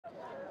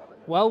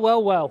Well,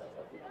 well, well.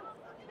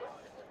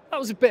 That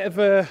was a bit of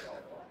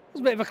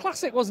a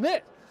classic, wasn't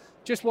it?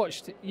 Just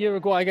watched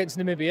Uruguay against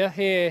Namibia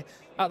here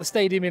at the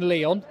stadium in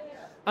Lyon,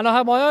 and I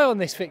had my eye on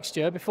this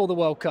fixture before the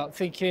World Cup,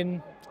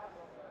 thinking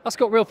that's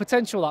got real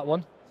potential. That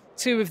one,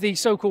 two of the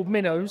so-called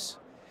minnows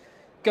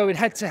going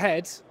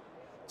head-to-head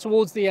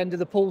towards the end of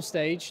the pool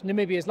stage.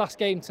 Namibia's last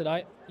game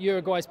tonight,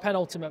 Uruguay's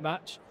penultimate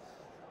match,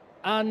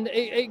 and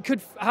it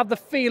could have the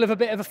feel of a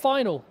bit of a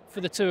final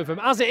for the two of them.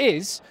 As it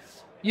is,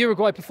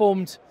 Uruguay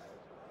performed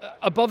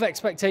above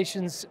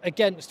expectations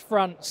against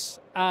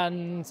France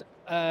and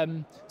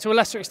to a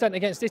lesser extent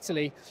against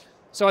Italy.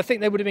 So I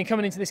think they would have been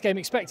coming into this game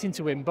expecting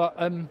to win, but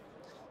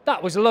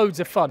that was loads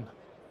of fun.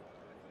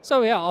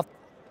 So yeah,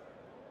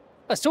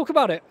 let's talk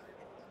about it.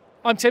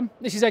 I'm Tim,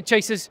 this is Egg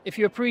Chasers. If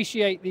you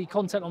appreciate the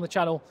content on the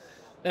channel,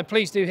 then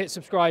please do hit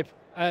subscribe.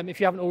 If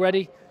you haven't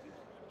already,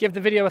 give the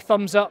video a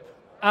thumbs up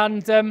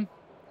and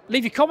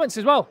leave your comments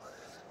as well.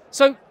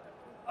 So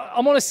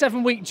I'm on a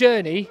 7-week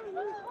journey.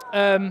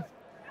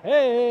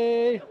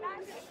 Hey!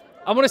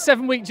 I'm on a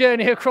 7-week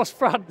journey across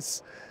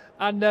France,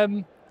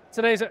 and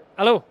today's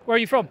hello. Where are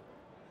you from?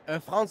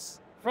 France.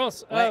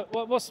 France. Ouais.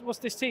 What's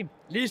this team?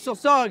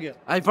 L'île-sur-Sorgue.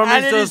 I'm from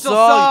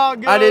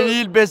l'île-sur-Sorgue. Allez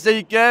l'île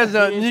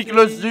B6, nique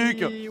le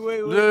sucre.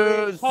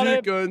 Le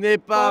sucre n'est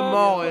pas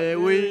mort. Et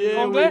oui,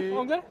 Anglais?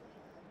 Anglais?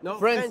 No,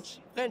 French.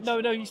 French. No,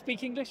 you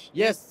speak English?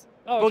 Yes.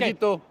 Oh, okay.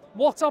 Poquito.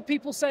 What are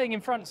people saying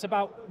in France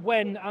about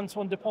when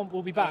Antoine Dupont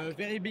will be back?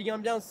 Very big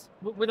ambiance.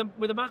 With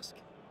a mask?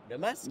 Le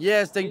masque.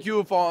 Yes, thank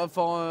you for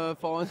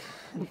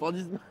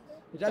this.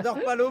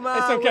 J'adore Paloma.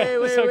 It's okay.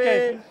 Oui, It's oui,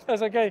 okay. oui.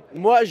 That's okay.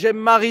 Moi, j'aime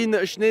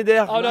Marine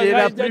Schneider, Oh, no, qui est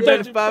la don't- plus don't-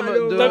 belle don't- femme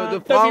de don't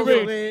be France.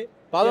 rude.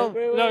 Pardon?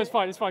 No, it's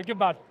fine. It's fine. Good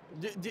man.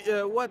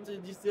 What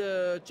is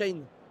this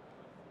chain?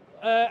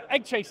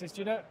 Egg Chasers.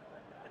 Do you know?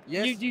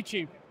 Yes.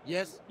 YouTube.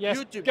 Yes. Yes.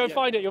 YouTube. Go yeah.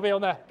 find it. You'll be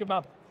on there. Good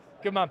man.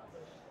 Good man.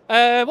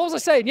 What was I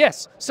saying?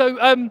 Yes. So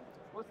I'm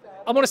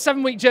on a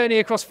 7-week journey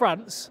across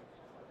France.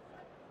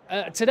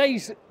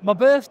 Today's my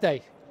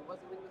birthday.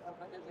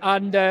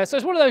 And so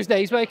it's one of those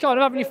days where kind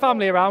of having your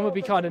family around would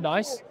be kind of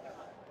nice.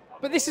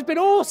 But this has been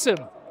awesome.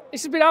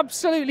 This has been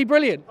absolutely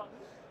brilliant.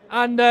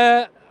 And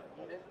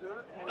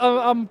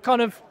I'm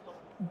kind of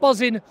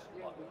buzzing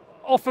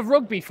off of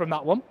rugby from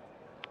that one.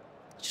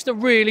 Just a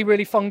really,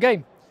 really fun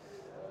game.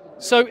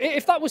 So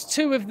if that was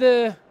two of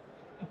the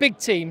big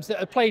teams that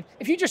had played,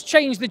 if you just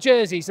changed the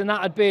jerseys and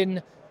that had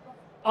been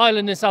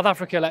Ireland and South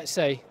Africa, let's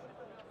say,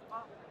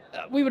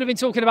 we would have been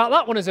talking about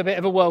that one as a bit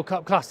of a World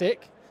Cup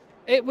classic.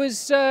 It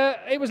was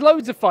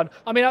loads of fun.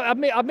 I mean,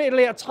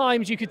 admittedly, at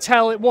times you could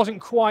tell it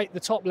wasn't quite the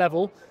top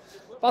level.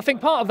 But I think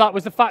part of that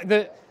was the fact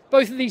that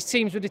both of these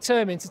teams were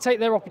determined to take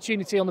their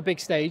opportunity on the big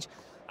stage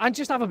and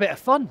just have a bit of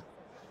fun.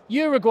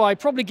 Uruguay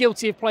probably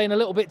guilty of playing a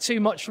little bit too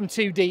much from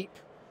too deep.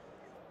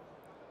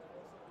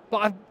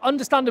 But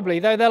understandably,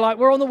 they're like,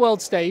 we're on the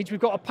world stage. We've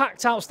got a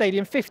packed out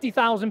stadium,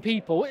 50,000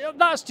 people.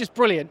 That's just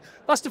brilliant.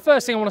 That's the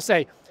first thing I want to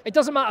say. It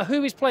doesn't matter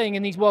who is playing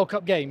in these World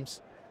Cup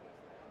games.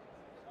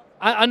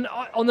 And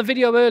on the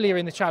video earlier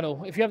in the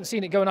channel, if you haven't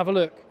seen it, go and have a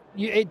look.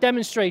 It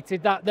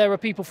demonstrated that there are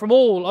people from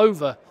all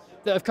over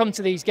that have come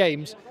to these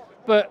games.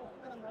 But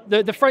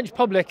the French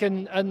public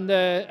and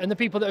the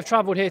people that have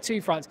travelled here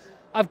to France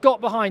have got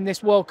behind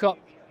this World Cup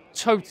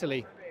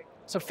totally.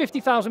 So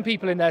 50,000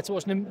 people in there to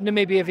watch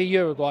Namibia v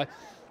Uruguay.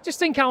 Just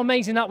think how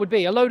amazing that would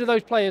be. A load of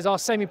those players are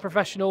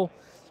semi-professional,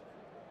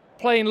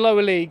 playing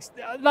lower leagues.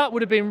 That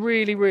would have been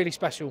really, really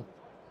special,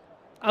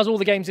 as all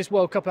the games this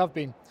World Cup have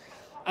been.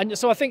 And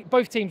so I think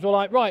both teams were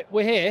like, right,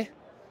 we're here.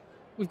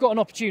 We've got an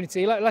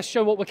opportunity. Let's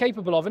show what we're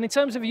capable of. And in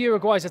terms of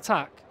Uruguay's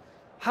attack,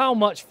 how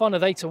much fun are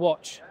they to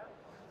watch?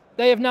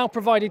 They have now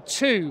provided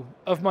two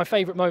of my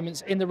favourite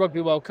moments in the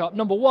Rugby World Cup.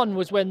 Number one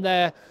was when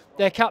their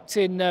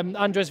captain,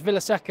 Andres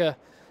Villaseca,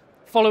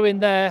 following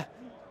their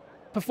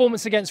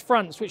performance against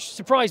France, which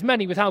surprised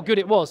many with how good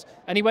it was.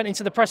 And he went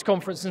into the press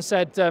conference and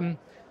said,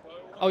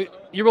 oh,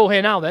 you're all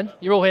here now then?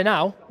 You're all here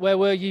now? Where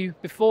were you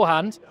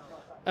beforehand?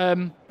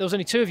 There was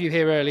only two of you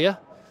here earlier.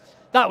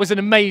 That was an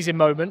amazing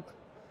moment.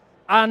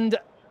 And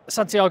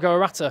Santiago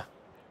Arata,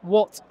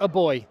 what a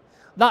boy.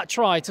 That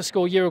try to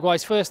score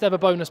Uruguay's first ever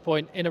bonus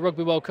point in a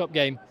Rugby World Cup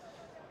game,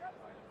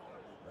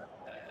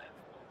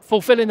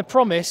 fulfilling the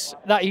promise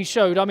that he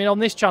showed. I mean, on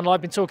this channel,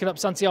 I've been talking up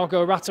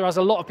Santiago Arata, as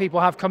a lot of people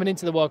have coming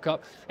into the World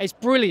Cup. It's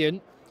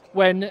brilliant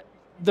when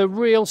the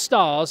real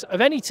stars of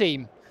any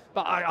team,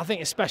 but I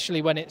think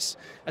especially when it's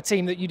a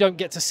team that you don't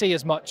get to see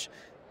as much,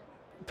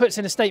 puts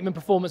in a statement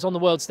performance on the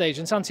world stage,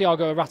 and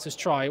Santiago Arata's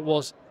try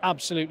was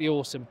absolutely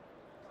awesome.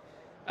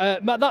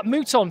 That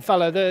Mouton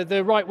fella,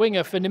 the right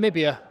winger for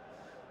Namibia,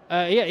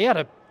 he had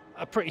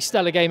a pretty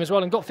stellar game as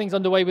well and got things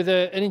underway with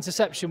an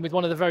interception with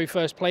one of the very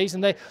first plays.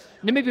 And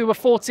Namibia were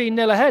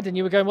 14-0 ahead, and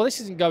you were going, well, this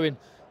isn't going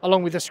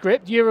along with the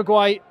script.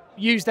 Uruguay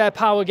used their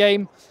power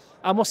game,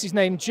 and what's his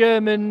name?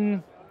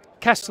 German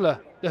Kessler,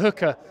 the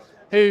hooker,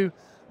 who,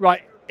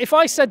 right, if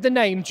I said the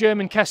name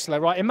German Kessler,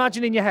 right,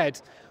 imagine in your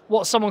head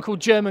what someone called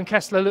German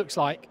Kessler looks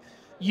like.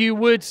 You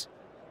would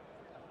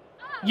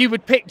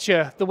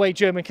picture the way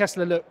German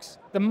Kessler looks.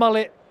 The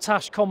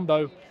mullet-tash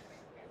combo.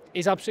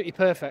 is absolutely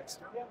perfect.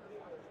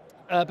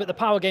 But the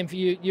power game for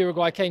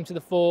Uruguay came to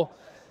the fore,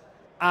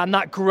 and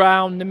that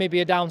ground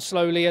Namibia down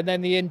slowly, and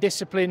then the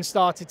indiscipline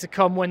started to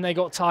come when they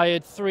got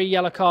tired. 3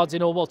 yellow cards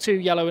in all, well, 2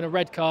 yellow and a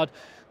red card,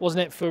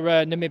 wasn't it, for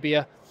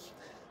Namibia?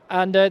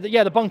 And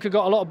yeah, the bunker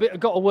got a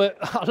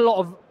lot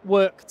of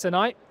work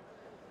tonight.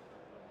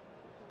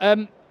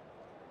 One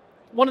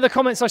of the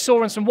comments I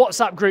saw in some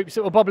WhatsApp groups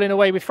that were bubbling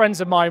away with friends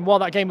of mine while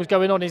that game was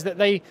going on is that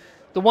the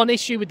one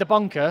issue with the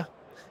bunker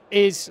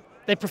is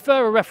they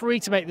prefer a referee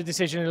to make the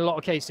decision in a lot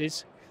of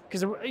cases,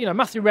 because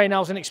Matthew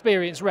Reynolds, an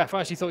experienced ref. I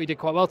actually thought he did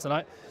quite well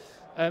tonight.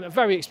 A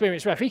very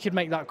experienced ref. He could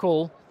make that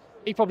call.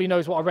 He probably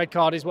knows what a red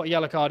card is, what a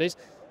yellow card is,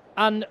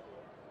 and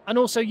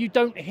also you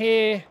don't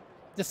hear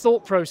the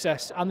thought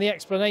process and the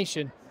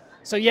explanation.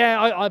 So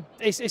yeah,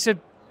 it's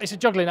a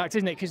juggling act,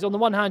 isn't it? Because on the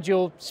one hand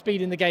you're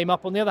speeding the game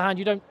up, on the other hand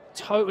you don't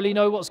totally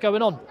know what's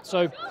going on.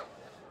 So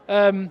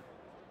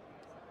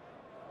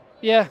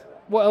yeah,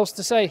 what else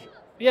to say?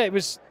 Yeah, it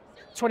was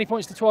 20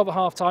 points to 12 at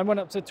half time, went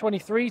up to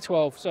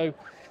 23-12. So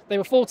they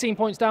were 14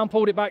 points down,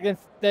 pulled it back,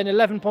 then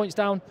 11 points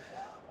down,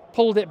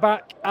 pulled it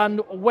back,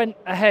 and went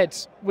ahead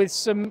with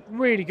some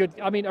really good.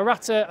 I mean,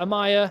 Arata,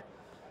 Amaya,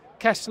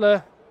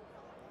 Kessler.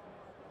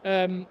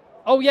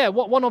 Oh yeah,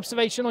 one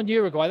observation on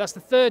Uruguay. That's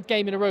the 3rd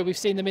game in a row we've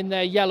seen them in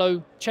their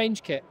yellow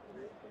change kit.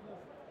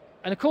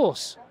 And of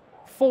course,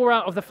 4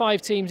 out of the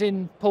 5 teams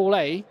in Pool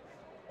A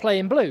play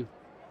in blue,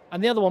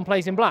 and the other one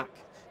plays in black.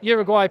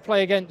 Uruguay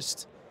play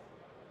against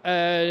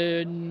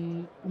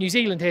New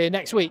Zealand here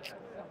next week.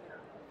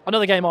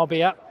 Another game I'll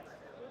be at,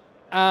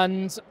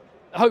 and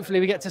hopefully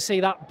we get to see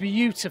that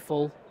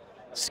beautiful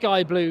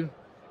sky blue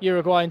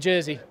Uruguayan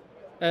jersey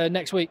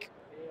next week.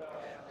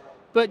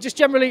 But just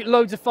generally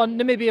loads of fun.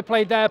 Namibia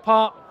played their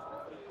part.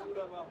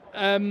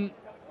 Did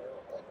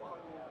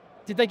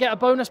they get a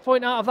bonus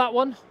point out of that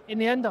one in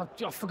the end?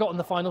 I've forgotten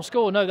the final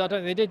score. No, I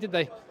don't think they did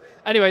they?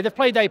 Anyway, they've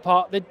played their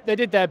part. They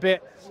did their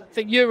bit. I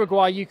think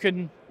Uruguay,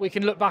 we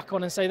can look back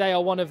on and say they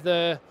are one of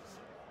the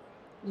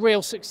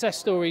real success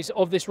stories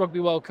of this Rugby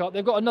World Cup.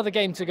 They've got another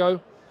game to go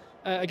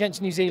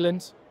against New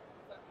Zealand,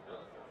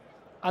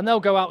 and they'll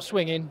go out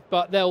swinging,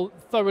 but they'll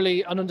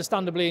thoroughly and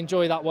understandably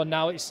enjoy that one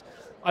now.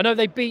 I know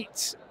they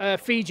beat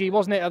Fiji,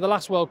 wasn't it, at the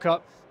last World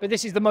Cup, but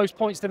this is the most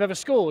points they've ever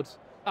scored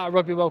at a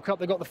Rugby World Cup.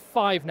 They've got the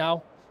 5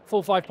 now,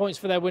 full 5 points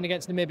for their win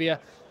against Namibia,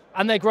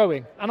 and they're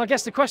growing. And I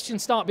guess the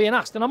questions start being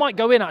asked, and I might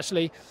go in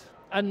actually,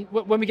 and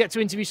when I get to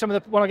interview some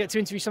of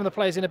the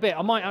players in a bit,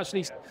 I might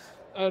actually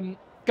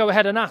go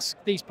ahead and ask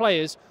these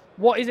players,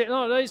 what is it?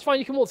 No, it's fine,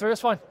 you can walk through,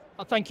 that's fine.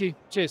 Oh, thank you,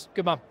 cheers,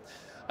 good man.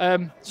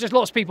 There's just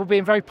lots of people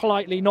being very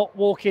politely not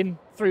walking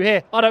through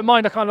here. I don't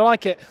mind, I kind of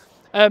like it.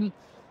 But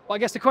I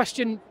guess the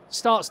question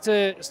starts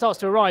to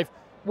arrive.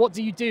 What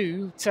do you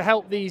do to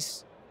help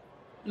these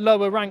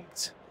lower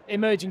ranked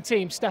emerging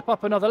teams step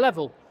up another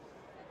level?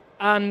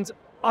 And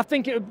I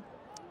think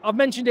I've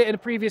mentioned it in a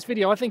previous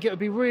video, I think it would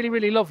be really,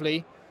 really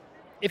lovely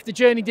if the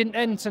journey didn't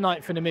end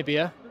tonight for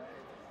Namibia,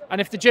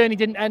 and if the journey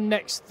didn't end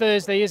next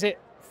Thursday, is it,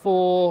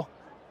 for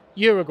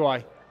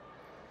Uruguay?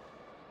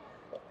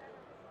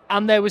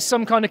 And there was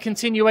some kind of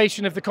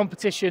continuation of the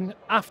competition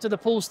after the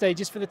pool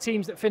stages for the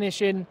teams that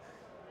finish in,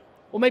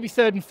 or maybe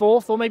 3rd and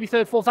 4th, or maybe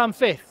 3rd, 4th and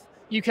 5th.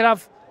 You could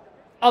have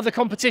other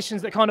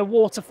competitions that kind of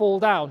waterfall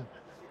down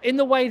in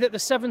the way that the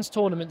Sevens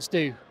tournaments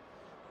do.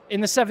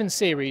 In the Sevens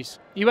series,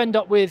 you end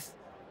up with,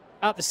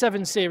 at the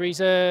Sevens series,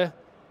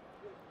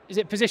 is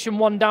it position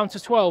 1 down to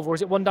 12, or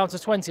is it 1 down to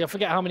 20? I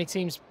forget how many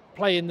teams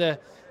play in the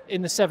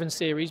Sevens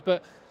series,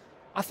 but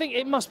I think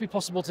it must be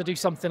possible to do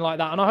something like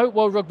that. And I hope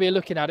World Rugby are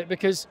looking at it,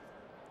 because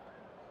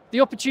the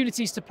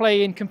opportunities to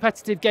play in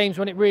competitive games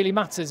when it really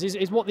matters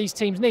is what these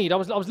teams need. I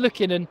was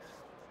looking, and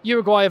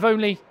Uruguay have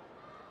only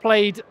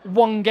played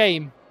 1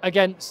 game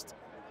against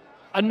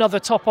another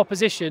top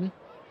opposition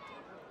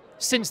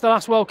since the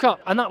last World Cup,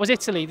 and that was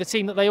Italy, the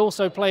team that they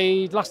also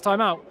played last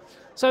time out.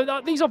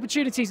 So these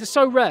opportunities are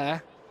so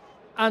rare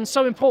and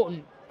so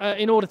important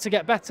in order to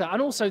get better.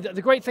 And also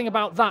the great thing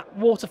about that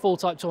waterfall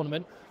type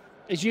tournament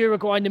is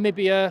Uruguay,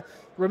 Namibia,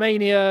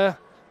 Romania,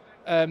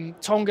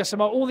 Tonga,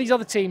 Samoa, all these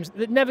other teams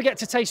that never get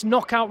to taste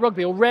knockout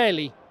rugby, or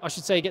rarely, I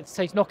should say, get to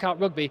taste knockout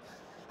rugby,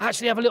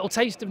 actually have a little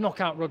taste of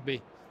knockout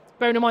rugby.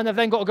 Bearing in mind they've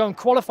then got to go and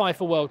qualify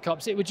for World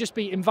Cups, it would just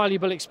be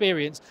invaluable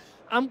experience.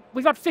 And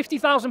we've had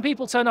 50,000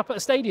 people turn up at a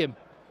stadium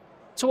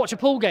to watch a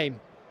pool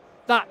game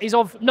that is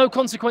of no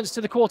consequence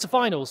to the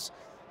quarterfinals.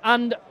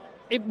 And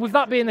with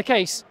that being the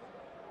case,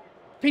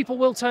 people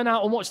will turn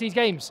out and watch these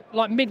games,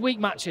 like midweek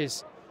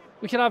matches.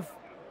 We could have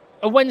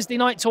a Wednesday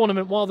night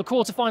tournament while the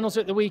quarterfinals are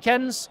at the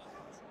weekends,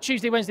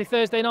 Tuesday, Wednesday,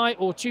 Thursday night,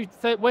 or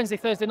Wednesday,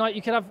 Thursday night.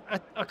 You could have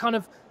a kind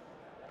of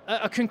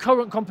a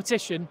concurrent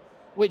competition,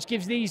 which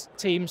gives these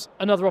teams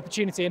another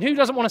opportunity. And who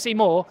doesn't want to see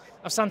more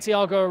of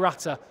Santiago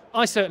Arata?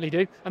 I certainly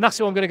do, and that's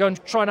who I'm going to go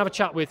and try and have a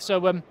chat with.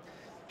 So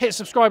hit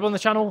subscribe on the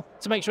channel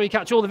to make sure you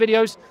catch all the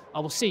videos. I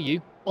will see you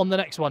on the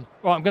next one.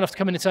 Right, I'm going to have to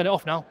come in and turn it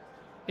off now.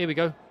 Here we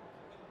go.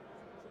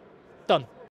 Done.